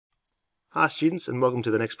Hi students, and welcome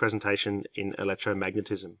to the next presentation in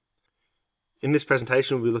electromagnetism. In this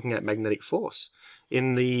presentation we'll be looking at magnetic force.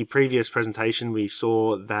 In the previous presentation we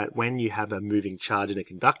saw that when you have a moving charge in a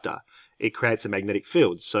conductor, it creates a magnetic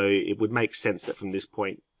field. So it would make sense that from this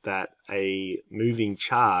point that a moving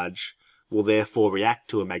charge will therefore react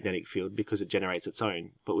to a magnetic field because it generates its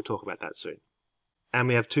own, but we'll talk about that soon. And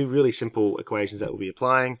we have two really simple equations that we'll be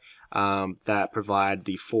applying that provide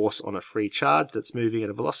the force on a free charge that's moving at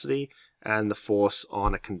a velocity and the force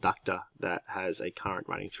on a conductor that has a current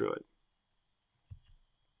running through it.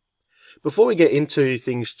 Before we get into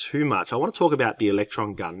things too much, I want to talk about the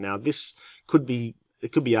electron gun. Now, it could be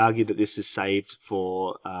argued that this is saved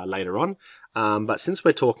for later on, but since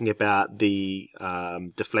we're talking about the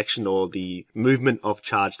deflection or the movement of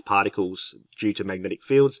charged particles due to magnetic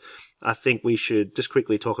fields, I think we should just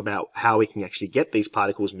quickly talk about how we can actually get these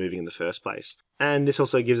particles moving in the first place. And this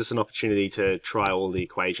also gives us an opportunity to try all the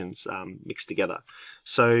equations mixed together.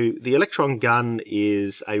 So the electron gun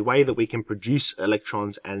is a way that we can produce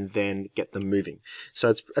electrons and then get them moving.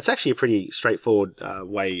 So it's actually a pretty straightforward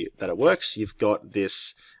way that it works. You've got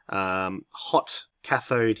this hot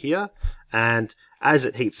cathode here, and as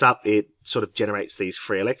it heats up, it sort of generates these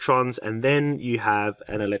free electrons, and then you have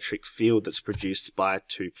an electric field that's produced by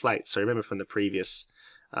two plates. So remember from the previous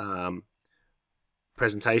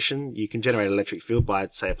presentation, you can generate an electric field by,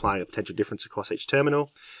 say, applying a potential difference across each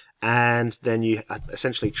terminal, and then you are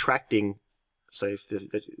essentially attracting. So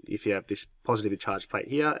if you have this positively charged plate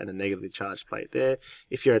here and a negatively charged plate there,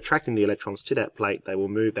 if you're attracting the electrons to that plate, they will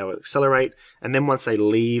move, they will accelerate, and then once they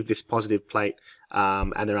leave this positive plate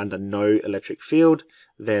and they're under no electric field,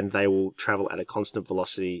 then they will travel at a constant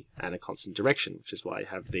velocity and a constant direction, which is why you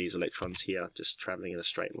have these electrons here just traveling in a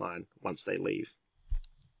straight line once they leave.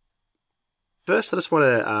 First, I just want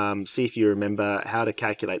to see if you remember how to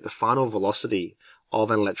calculate the final velocity of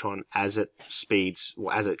an electron as it speeds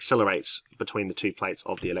or as it accelerates between the two plates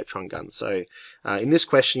of the electron gun. So in this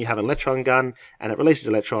question you have an electron gun and it releases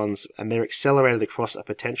electrons and they're accelerated across a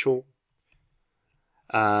potential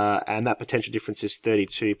and that potential difference is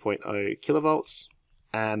 32.0 kilovolts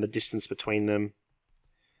and the distance between them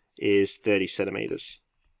is 30 centimeters.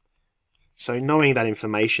 So knowing that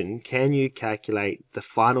information, can you calculate the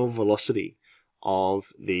final velocity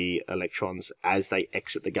of the electrons as they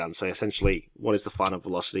exit the gun? So essentially, what is the final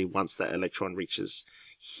velocity once that electron reaches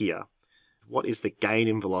here? What is the gain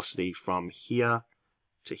in velocity from here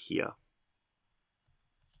to here?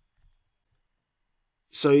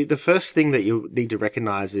 So the first thing that you need to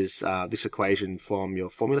recognize is this equation from your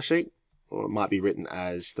formula sheet, or it might be written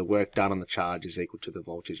as the work done on the charge is equal to the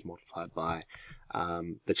voltage multiplied by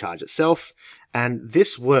the charge itself. And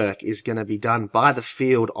this work is going to be done by the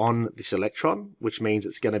field on this electron, which means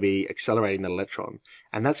it's going to be accelerating that electron.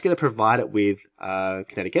 And that's going to provide it with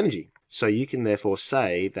kinetic energy. So you can therefore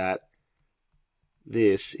say that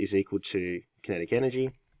this is equal to kinetic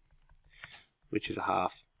energy, which is a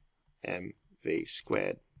half mv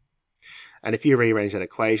squared. And if you rearrange that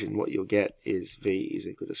equation, what you'll get is V is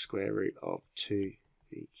equal to square root of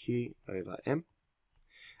 2VQ over M.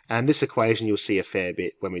 And this equation you'll see a fair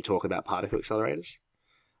bit when we talk about particle accelerators.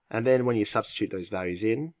 And then when you substitute those values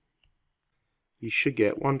in, you should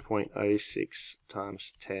get 1.06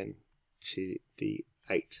 times 10 to the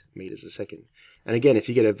 8 meters a second. And again, if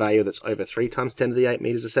you get a value that's over 3 times 10 to the 8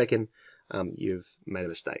 meters a second, you've made a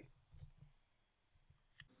mistake.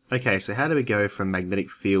 Okay, so how do we go from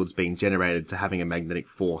magnetic fields being generated to having a magnetic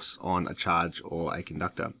force on a charge or a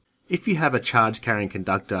conductor? If you have a charge-carrying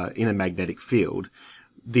conductor in a magnetic field,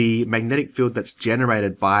 the magnetic field that's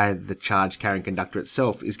generated by the charge-carrying conductor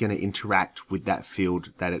itself is going to interact with that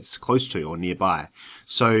field that it's close to or nearby.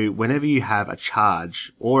 So whenever you have a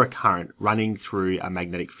charge or a current running through a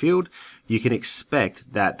magnetic field, you can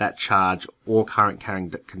expect that that charge or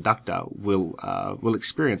current-carrying conductor will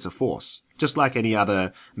experience a force, just like any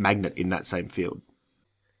other magnet in that same field.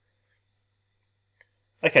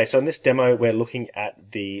 Okay, so in this demo we're looking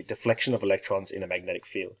at the deflection of electrons in a magnetic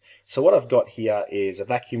field. So what I've got here is a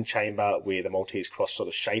vacuum chamber with a Maltese cross sort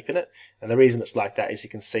of shape in it, and the reason it's like that is you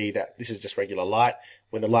can see that this is just regular light.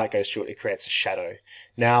 When the light goes through it, it creates a shadow.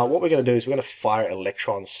 Now what we're going to do is we're going to fire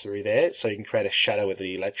electrons through there so you can create a shadow with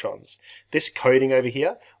the electrons. This coating over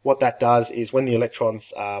here, what that does is when the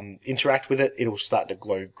electrons interact with it, it'll start to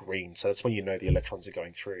glow green. So that's when you know the electrons are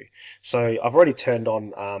going through. So I've already turned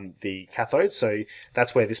on the cathode, so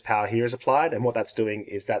that's where this power here is applied, and what that's doing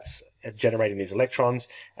is that's generating these electrons.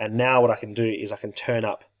 And now what I can do is I can turn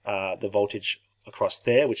up the voltage across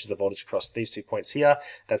there, which is the voltage across these 2 points here.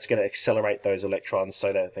 That's going to accelerate those electrons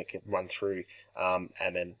so that they can run through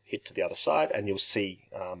and then hit to the other side, and you'll see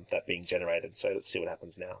that being generated. So let's see what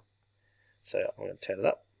happens now. So I'm going to turn it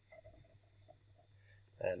up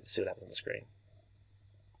and see what happens on the screen.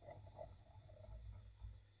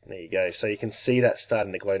 There you go. So you can see that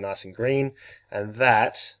starting to glow nice and green, and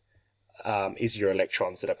that is your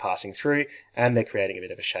electrons that are passing through, and they're creating a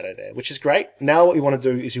bit of a shadow there, which is great. Now what you want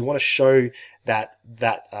to do is you want to show that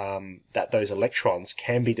those electrons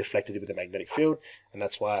can be deflected with a magnetic field, and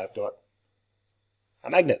that's why I've got a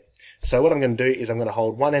magnet. So what I'm going to do is I'm going to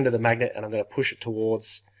hold one end of the magnet and I'm going to push it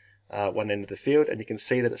towards one end of the field, and you can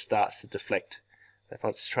see that it starts to deflect. If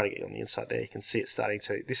I'm just trying to get on the inside there, you can see it starting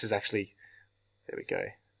to, this is actually, there we go.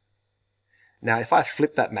 Now if I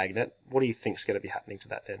flip that magnet, what do you think is going to be happening to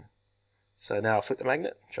that then? So now I'll flip the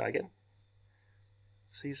magnet, try again.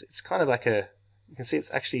 See, it's kind of like a, you can see it's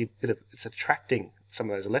actually a bit of, it's attracting some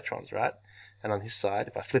of those electrons, right? And on his side,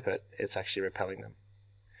 if I flip it, it's actually repelling them.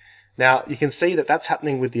 Now you can see that that's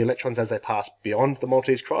happening with the electrons as they pass beyond the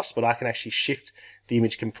Maltese cross, but I can actually shift the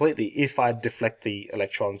image completely if I deflect the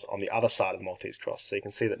electrons on the other side of the Maltese cross. So you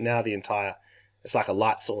can see that now the entire, it's like a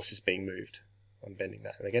light source is being moved. I'm bending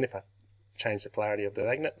that. And again, if I change the polarity of the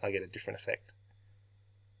magnet, I get a different effect.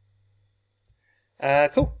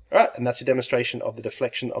 Cool. All right, and that's a demonstration of the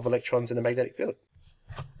deflection of electrons in a magnetic field.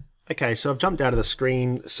 Okay, so I've jumped out of the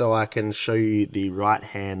screen so I can show you the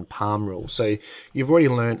right-hand palm rule. So you've already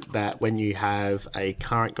learnt that when you have a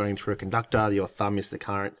current going through a conductor, your thumb is the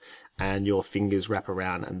current and your fingers wrap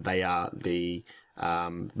around and they are the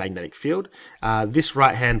magnetic field. This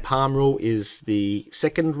right-hand palm rule is the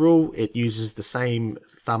second rule. It uses the same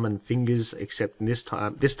thumb and fingers, except this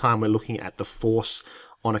time we're looking at the force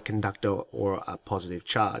on a conductor or a positive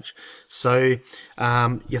charge. So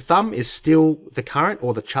your thumb is still the current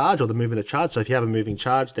or the charge or the movement of charge. So if you have a moving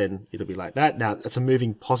charge, then it'll be like that. Now it's a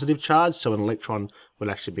moving positive charge, so an electron will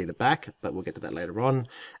actually be the back, but we'll get to that later on.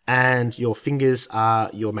 And your fingers are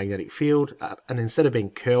your magnetic field. And instead of being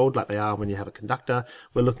curled like they are when you have a conductor,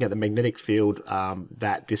 we're looking at the magnetic field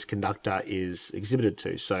that this conductor is exhibited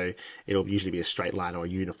to. So it'll usually be a straight line or a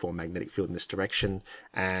uniform magnetic field in this direction,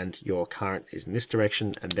 and your current is in this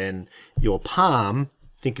direction. And then your palm,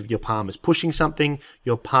 think of your palm as pushing something.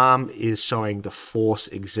 Your palm is showing the force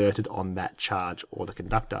exerted on that charge or the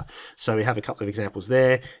conductor. So we have a couple of examples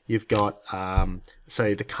there. You've got,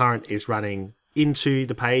 so the current is running into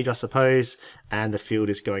the page, I suppose, and the field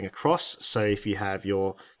is going across. So if you have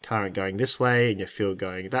your current going this way and your field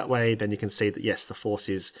going that way, then you can see that, yes, the force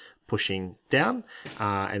is pushing down.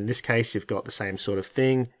 In this case, you've got the same sort of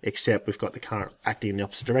thing, except we've got the current acting in the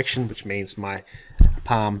opposite direction, which means my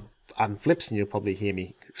palm unflips, and you'll probably hear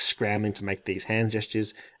me scrambling to make these hand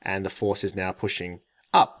gestures, and the force is now pushing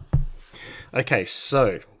up. Okay,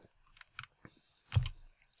 so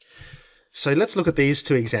let's look at these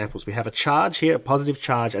two examples. We have a charge here, a positive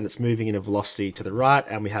charge, and it's moving in a velocity to the right,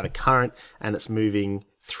 and we have a current, and it's moving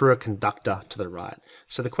through a conductor to the right.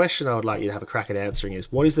 So the question I would like you to have a crack at answering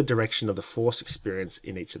is, what is the direction of the force experience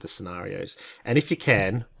in each of the scenarios? And if you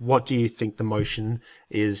can, what do you think the motion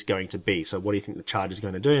is going to be? So what do you think the charge is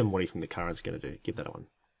going to do, and what do you think the current is going to do? Give that one.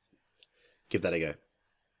 Give that a go.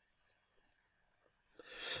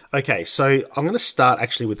 Okay, so I'm going to start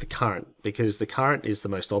actually with the current, because the current is the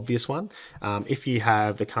most obvious one. If you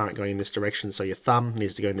have the current going in this direction, so your thumb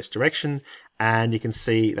needs to go in this direction, and you can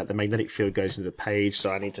see that the magnetic field goes into the page,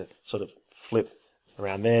 so I need to sort of flip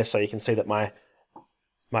around there, so you can see that my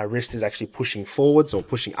wrist is actually pushing forwards, or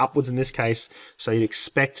pushing upwards in this case, so you'd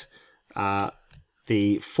expect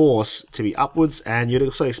the force to be upwards, and you'd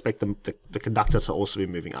also expect the conductor to also be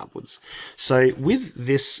moving upwards. So with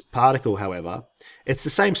this particle, however, it's the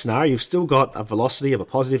same scenario. You've still got a velocity of a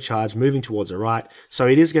positive charge moving towards the right, so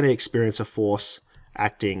it is going to experience a force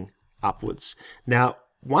acting upwards. Now,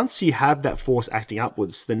 once you have that force acting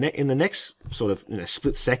upwards, in the next sort of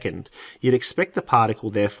split second, you'd expect the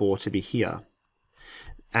particle, therefore, to be here.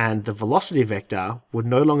 And the velocity vector would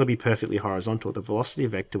no longer be perfectly horizontal. The velocity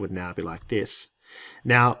vector would now be like this.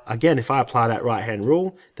 Now, again, if I apply that right-hand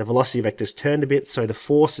rule, the velocity vector's turned a bit, so the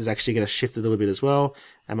force is actually going to shift a little bit as well,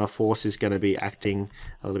 and my force is going to be acting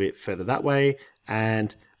a little bit further that way,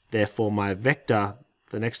 and therefore my vector,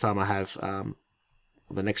 the next time I have,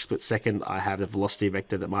 the next split second, I have the velocity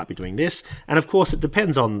vector that might be doing this. And of course, it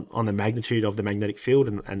depends on the magnitude of the magnetic field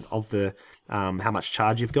and of the how much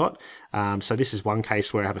charge you've got. So this is one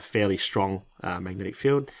case where I have a fairly strong magnetic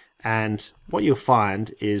field. And what you'll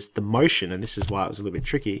find is the motion, and this is why it was a little bit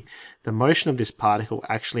tricky, the motion of this particle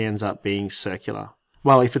actually ends up being circular.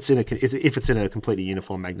 Well, if it's in a completely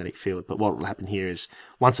uniform magnetic field, but what will happen here is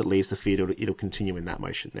once it leaves the field, it'll continue in that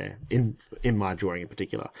motion there. In my drawing in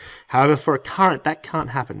particular. However, for a current, that can't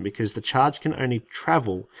happen because the charge can only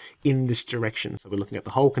travel in this direction. So we're looking at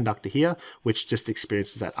the whole conductor here, which just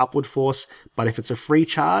experiences that upward force. But if it's a free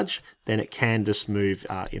charge, then it can just move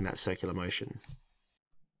in that circular motion.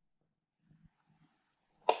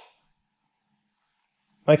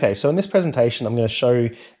 Okay, so in this presentation, I'm going to show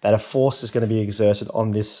that a force is going to be exerted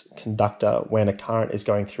on this conductor when a current is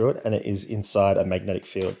going through it and it is inside a magnetic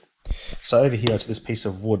field. So over here to this piece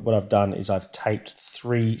of wood, what I've done is I've taped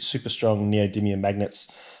 3 super strong neodymium magnets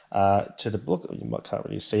to the book. You can't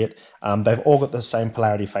really see it. They've all got the same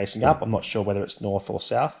polarity facing up. I'm not sure whether it's north or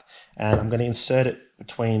south. And I'm going to insert it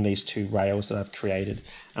between these 2 rails that I've created.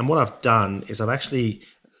 And what I've done is I've actually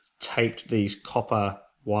taped these copper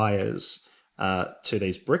wires to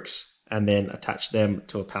these bricks and then attach them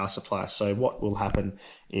to a power supply. So what will happen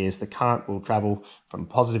is the current will travel from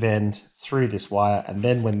positive end through this wire, and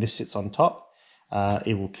then when this sits on top,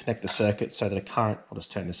 it will connect the circuit so that a current, I'll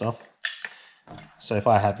just turn this off. So if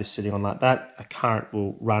I have this sitting on like that, a current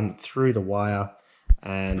will run through the wire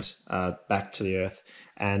and back to the earth.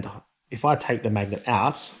 And if I take the magnet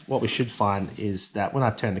out, what we should find is that when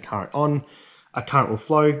I turn the current on, a current will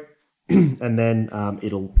flow and then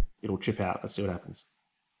it'll chip out. Let's see what happens.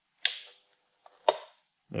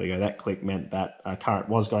 There we go. That click meant that current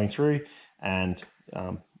was going through and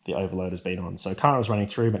the overload has been on. So current was running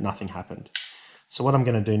through, but nothing happened. So what I'm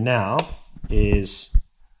going to do now is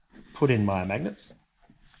put in my magnets.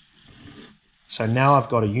 So now I've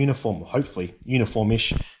got a uniform, hopefully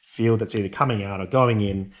uniformish field that's either coming out or going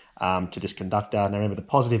in to this conductor. Now remember, the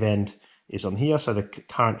positive end is on here, so the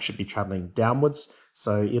current should be traveling downwards.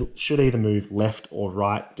 So it should either move left or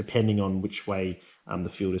right, depending on which way the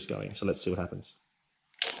field is going. So let's see what happens.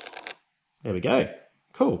 There we go.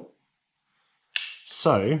 Cool.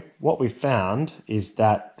 So what we found is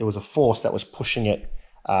that there was a force that was pushing it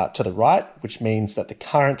to the right, which means that the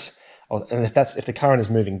current, and if the current is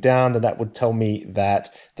moving down, then that would tell me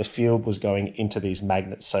that the field was going into these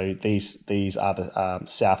magnets. So these are the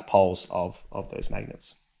south poles of those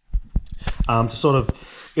magnets. To sort of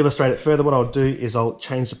illustrate it further, what I'll do is I'll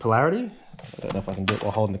change the polarity. I don't know if I can do it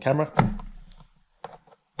while holding the camera.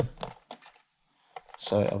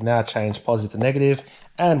 So I've now changed positive to negative.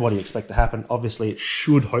 And what do you expect to happen? Obviously, it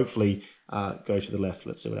should hopefully go to the left.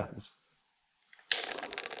 Let's see what happens.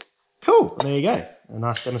 Cool, and there you go. A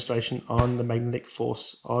nice demonstration on the magnetic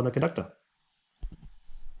force on a conductor.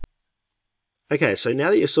 Okay, so now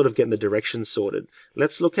that you're sort of getting the directions sorted,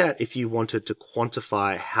 let's look at if you wanted to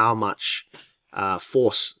quantify how much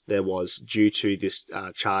force there was due to this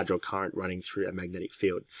charge or current running through a magnetic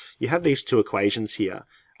field. You have these 2 equations here,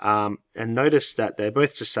 and notice that they're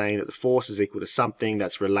both just saying that the force is equal to something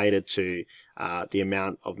that's related to the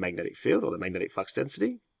amount of magnetic field or the magnetic flux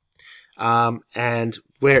density. And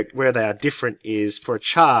where they are different is for a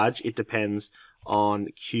charge, it depends on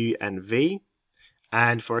Q and V,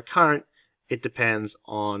 and for a current, it depends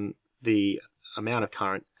on the amount of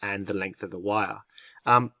current and the length of the wire.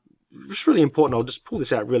 It's really important, I'll just pull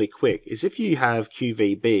this out really quick, is if you have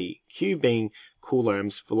QVB, Q being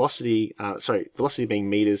coulombs, velocity being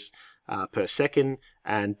meters per second,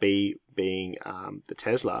 and B being the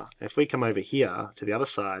Tesla. If we come over here to the other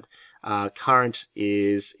side, current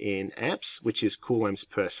is in amps, which is coulombs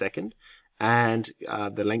per second, and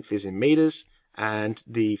the length is in meters, and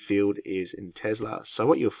the field is in Tesla. So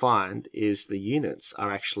what you'll find is the units are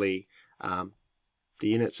actually, the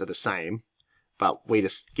units are the same, but we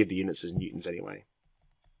just give the units as newtons anyway.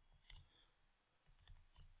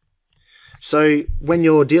 So when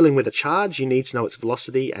you're dealing with a charge, you need to know its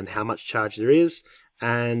velocity and how much charge there is.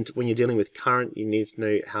 And when you're dealing with current, you need to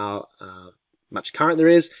know how much current there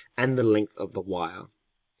is and the length of the wire.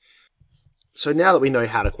 So now that we know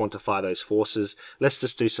how to quantify those forces, let's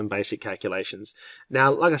just do some basic calculations.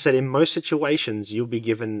 Now, like I said, in most situations, you'll be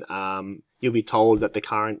given, you'll be told that the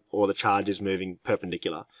current or the charge is moving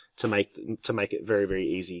perpendicular to make it very, very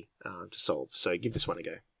easy to solve. So give this one a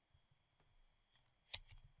go.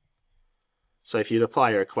 So if you'd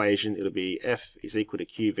apply your equation, it'll be F is equal to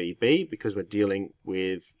QVB because we're dealing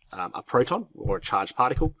with a proton or a charged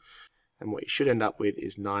particle. And what you should end up with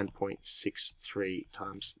is 9.63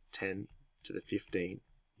 times 10 to the 15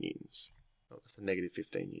 newtons. Oh, that's the negative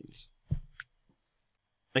 15 newtons.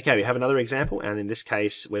 Okay, we have another example, and in this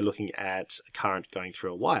case, we're looking at a current going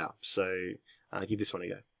through a wire. So give this one a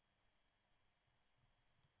go.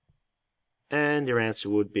 And your answer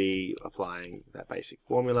would be applying that basic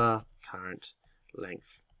formula, current,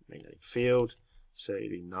 length, magnetic field. So it'd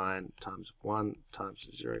be 9 times 1 times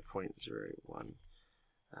 0.01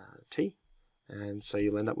 T, and so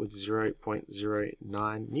you'll end up with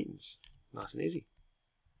 0.09 newtons. Nice and easy.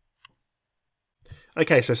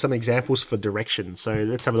 Okay, so some examples for direction. So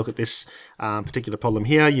let's have a look at this particular problem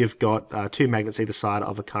here. You've got two magnets either side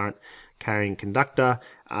of a current carrying conductor.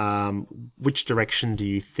 Which direction do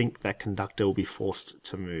you think that conductor will be forced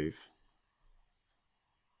to move?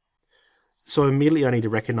 So immediately I need to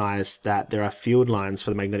recognize that there are field lines for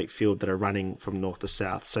the magnetic field that are running from north to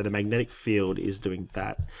south. So the magnetic field is doing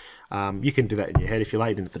that. You can do that in your head if you like,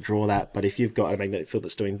 you didn't have to draw that, but if you've got a magnetic field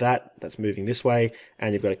that's doing that, that's moving this way,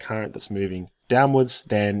 and you've got a current that's moving downwards,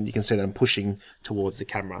 then you can see that I'm pushing towards the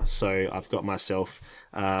camera. So I've got myself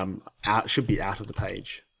should be out of the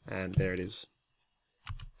page, and there it is.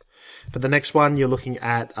 For the next one, you're looking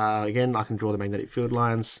at, again, I can draw the magnetic field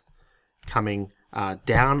lines coming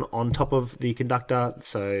down on top of the conductor.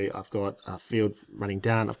 So I've got a field running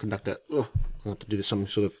down of conductor. I'm going to do some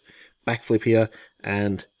sort of backflip here,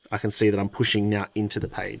 and I can see that I'm pushing now into the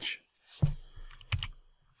page.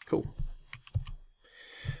 Cool.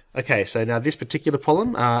 Okay, so now this particular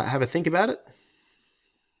problem, have a think about it.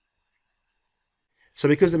 So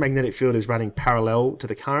because the magnetic field is running parallel to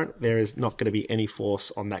the current, there is not going to be any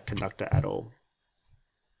force on that conductor at all.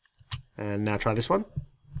 And now try this one.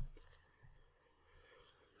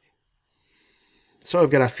 So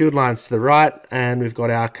we've got our field lines to the right, and we've got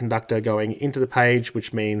our conductor going into the page,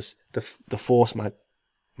 which means the force my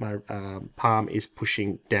palm is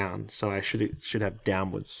pushing down. So I should have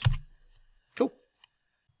downwards. Cool.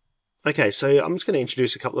 Okay, so I'm just going to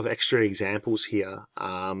introduce a couple of extra examples here.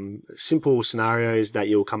 Simple scenarios that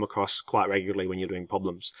you'll come across quite regularly when you're doing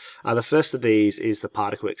problems. The first of these is the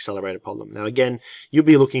particle accelerator problem. Now again, you'll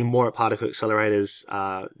be looking more at particle accelerators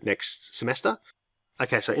next semester.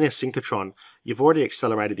 Okay, so in a synchrotron, you've already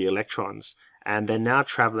accelerated the electrons, and they're now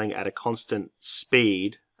traveling at a constant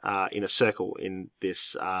speed in a circle in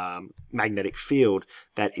this magnetic field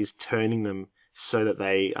that is turning them so that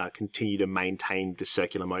they continue to maintain the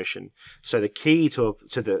circular motion. So the key to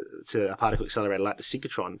a particle accelerator like the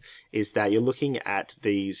synchrotron is that you're looking at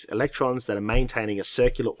these electrons that are maintaining a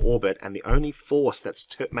circular orbit, and the only force that's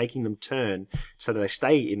making them turn so that they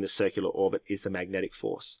stay in the circular orbit is the magnetic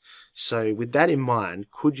force. So with that in mind,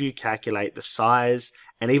 could you calculate the size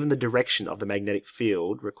and even the direction of the magnetic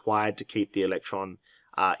field required to keep the electron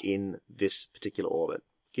in this particular orbit?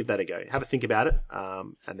 Give that a go. Have a think about it,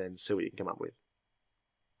 and then see what you can come up with.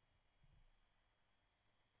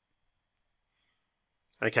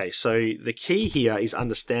 Okay, so the key here is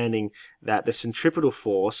understanding that the centripetal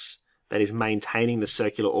force that is maintaining the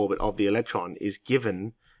circular orbit of the electron is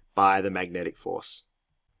given by the magnetic force.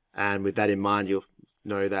 And with that in mind, you'll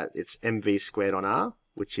know that it's mv squared on r,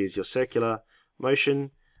 which is your circular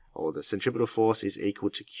motion, or the centripetal force, is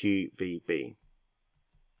equal to qvb.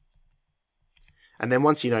 And then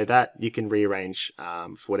once you know that, you can rearrange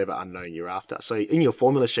for whatever unknown you're after. So in your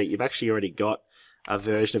formula sheet, you've actually already got a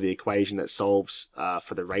version of the equation that solves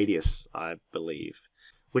for the radius, I believe,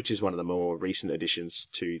 which is one of the more recent additions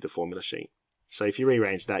to the formula sheet. So if you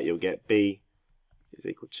rearrange that, you'll get B is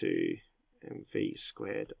equal to mv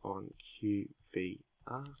squared on qvr,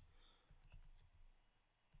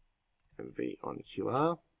 mv on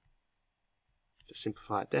qr. Just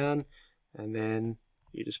simplify it down, and then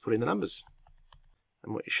you just put in the numbers.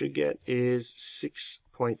 And what you should get is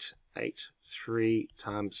 6.83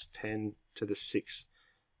 times 10 to the 6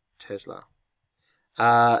 Tesla.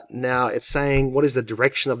 Now it's saying what is the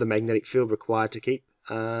direction of the magnetic field required to keep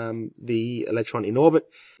the electron in orbit.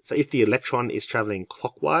 So if the electron is traveling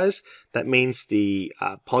clockwise, that means the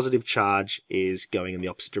positive charge is going in the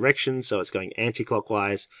opposite direction, so it's going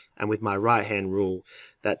anti-clockwise. And with my right hand rule,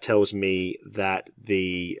 that tells me that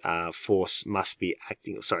the force must be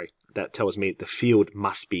acting, that tells me the field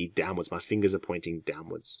must be downwards. My fingers are pointing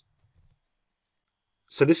downwards.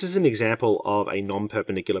 So this is an example of a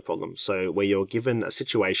non-perpendicular problem. So where you're given a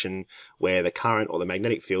situation where the current or the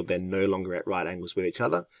magnetic field, they're no longer at right angles with each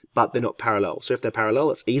other, but they're not parallel. So if they're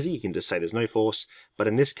parallel, it's easy. You can just say there's no force. But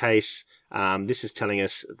in this case, this is telling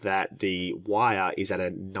us that the wire is at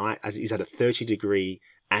a 30-degree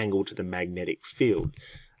angle to the magnetic field.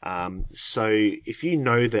 So if you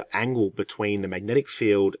know the angle between the magnetic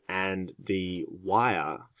field and the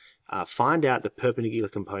wire, find out the perpendicular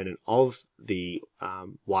component of the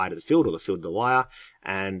wire to the field, or the field to the wire,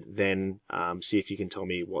 and then see if you can tell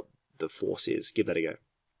me what the force is. Give that a go.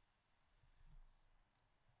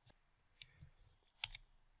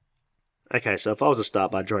 Okay, so if I was to start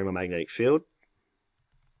by drawing my magnetic field,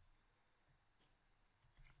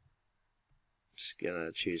 just going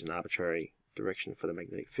to choose an arbitrary direction for the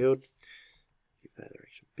magnetic field. Give that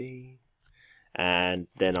direction B. and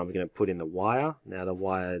then I'm going to put in the wire. Now the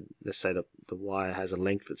wire, let's say the wire has a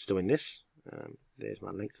length that's doing this. There's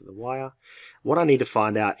my length of the wire. What I need to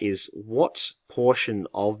find out is what portion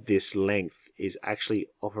of this length is actually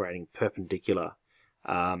operating perpendicular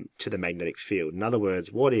to the magnetic field. In other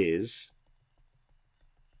words, what is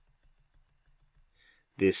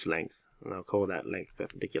this length? And I'll call that length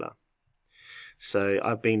perpendicular. So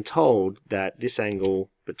I've been told that this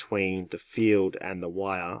angle between the field and the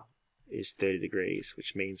wire is 30 degrees,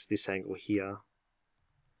 which means this angle here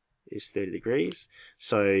is 30 degrees.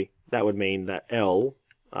 So that would mean that L,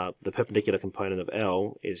 the perpendicular component of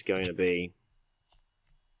L, is going to be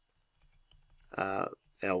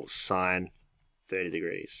L sine 30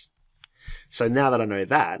 degrees. So now that I know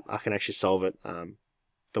that, I can actually solve it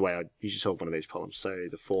the way I usually solve one of these problems. So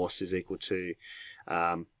the force is equal to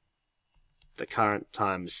the current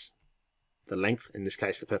times the length, in this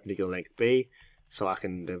case the perpendicular length B, so I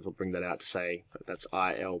can therefore bring that out to say that's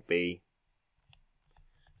ILB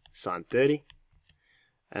sine 30,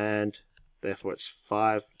 and therefore it's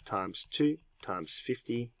 5 times 2 times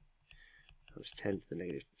 50 times 10 to the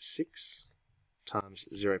negative 6 times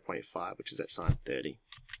 0.5, which is at sine 30.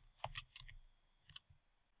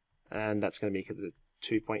 And that's going to be equal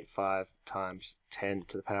to 2.5 times 10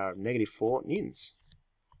 to the power of negative 4 newtons.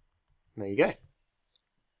 And there you go.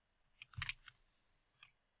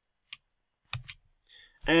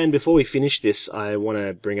 And before we finish this, I want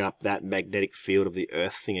to bring up that magnetic field of the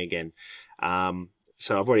Earth thing again.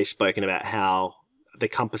 So I've already spoken about how the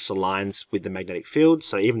compass aligns with the magnetic field.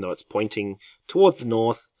 So even though it's pointing towards the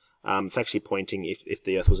north, it's actually pointing, if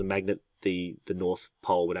the Earth was a magnet, the North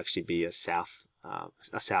Pole would actually be a south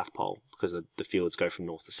pole, because the fields go from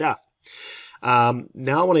north to south.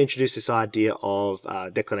 Now I want to introduce this idea of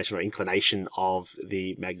declination or inclination of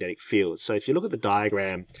the magnetic field. So if you look at the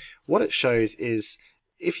diagram, what it shows is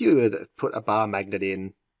if you were to put a bar magnet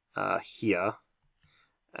in here,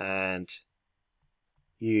 and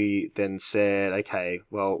you then said, okay,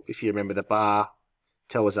 well, if you remember, the bar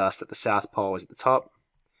tells us that the South Pole is at the top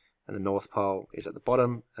and the North Pole is at the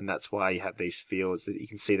bottom, and that's why you have these fields. You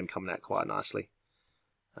can see them coming out quite nicely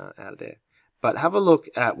out of there. But have a look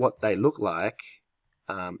at what they look like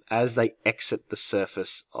as they exit the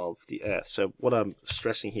surface of the Earth. So what I'm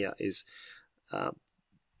stressing here is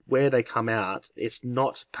where they come out, it's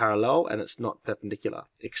not parallel and it's not perpendicular,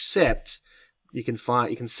 except you can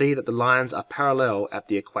see that the lines are parallel at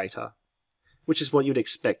the equator, which is what you'd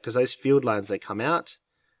expect, because those field lines, they come out,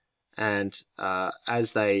 and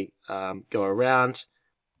as they go around,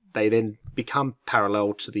 they then become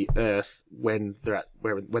parallel to the Earth when they're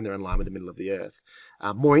in line with the middle of the Earth.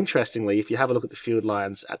 More interestingly, if you have a look at the field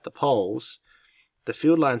lines at the poles, the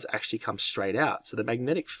field lines actually come straight out. So the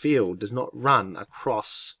magnetic field does not run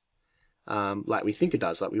across like we think it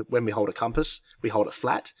does. Like when we hold a compass, we hold it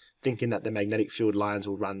flat, thinking that the magnetic field lines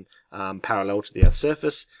will run parallel to the Earth's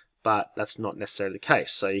surface, but that's not necessarily the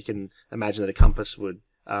case. So you can imagine that a compass would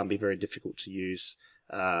be very difficult to use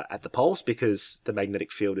at the poles, because the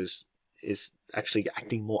magnetic field is actually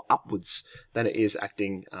acting more upwards than it is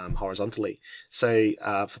acting horizontally. So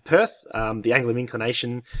for Perth, the angle of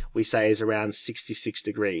inclination we say is around 66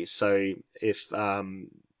 degrees. So if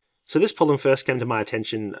so this problem first came to my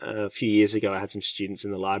attention a few years ago. I had some students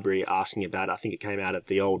in the library asking about it. I think it came out of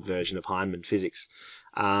the old version of Heinemann physics.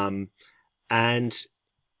 And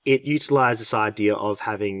it utilized this idea of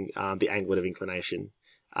having the angle of inclination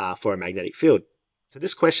for a magnetic field. So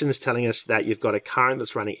this question is telling us that you've got a current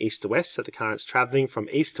that's running east to west. So the current's traveling from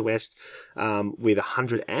east to west with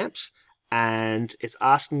 100 amps. And it's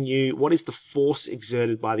asking you, what is the force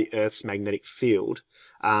exerted by the Earth's magnetic field?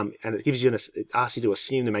 And it gives you it asks you to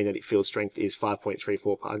assume the magnetic field strength is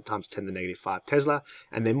 5.34 times 10 to the negative 5 Tesla.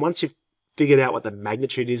 And then once you've figured out what the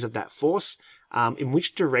magnitude is of that force, in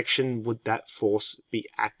which direction would that force be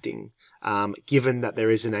acting, given that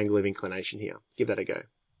there is an angle of inclination here? Give that a go.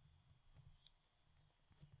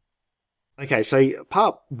 Okay, so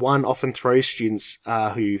part one often throws students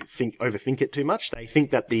who overthink it too much. They think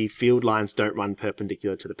that the field lines don't run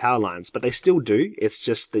perpendicular to the power lines, but they still do. It's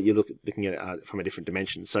just that you're looking at it from a different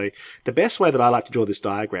dimension. So the best way that I like to draw this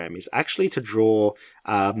diagram is actually to draw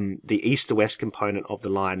the east to west component of the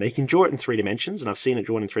line. Now you can draw it in 3 dimensions, and I've seen it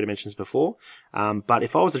drawn in 3 dimensions before. But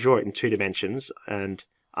if I was to draw it in 2 dimensions, and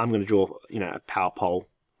I'm going to draw, a power pole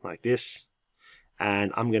like this,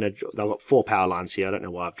 and I'm going to draw, I've got 4 power lines here. I don't know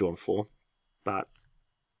why I've drawn 4. But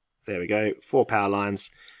there we go, 4 power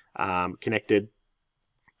lines connected.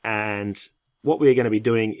 And what we're going to be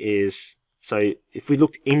doing is, so if we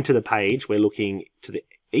looked into the page, we're looking to the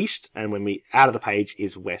east, and when we out of the page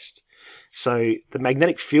is west. So the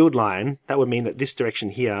magnetic field line, that would mean that this direction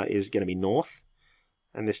here is going to be north,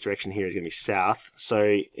 and this direction here is going to be south.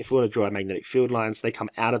 So if we want to draw magnetic field lines, they come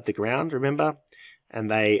out of the ground, remember, and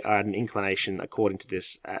they are at an inclination, according to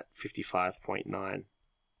this, at 55.9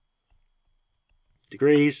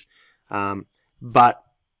 degrees, but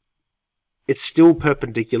it's still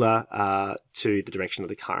perpendicular to the direction of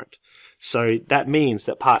the current. So that means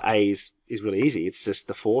that part A is really easy. It's just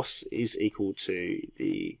the force is equal to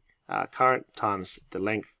the current times the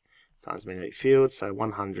length times magnetic field, so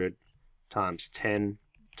 100 times 10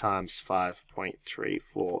 times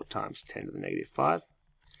 5.34 times 10 to the negative 5.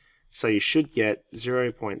 So you should get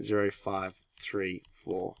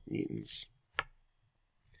 0.0534 newtons.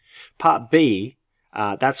 Part B,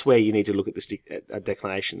 that's where you need to look at this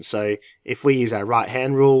declination. So if we use our right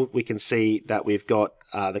hand rule, we can see that we've got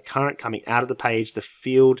the current coming out of the page. The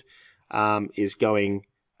field is going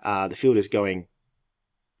to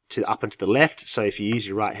up and to the left. So if you use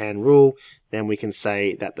your right hand rule, then we can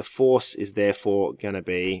say that the force is therefore going to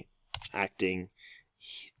be acting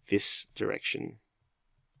this direction.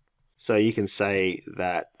 So you can say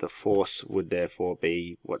that the force would therefore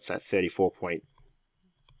be, what's that,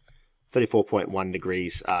 34.1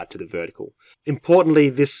 degrees to the vertical. Importantly,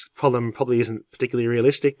 this problem probably isn't particularly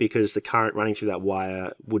realistic because the current running through that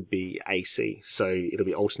wire would be AC. So it'll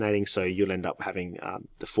be alternating, so you'll end up having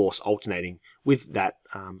the force alternating with that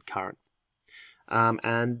current.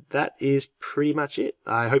 And that is pretty much it.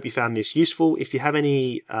 I hope you found this useful. If you have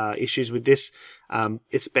any issues with this,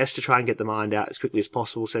 it's best to try and get the mind out as quickly as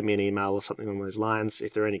possible. Send me an email or something along those lines.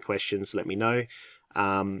 If there are any questions, let me know.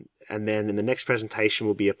 And then in the next presentation,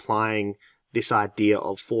 we'll be applying this idea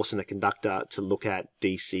of force in a conductor to look at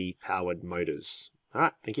DC powered motors. All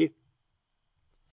right, thank you.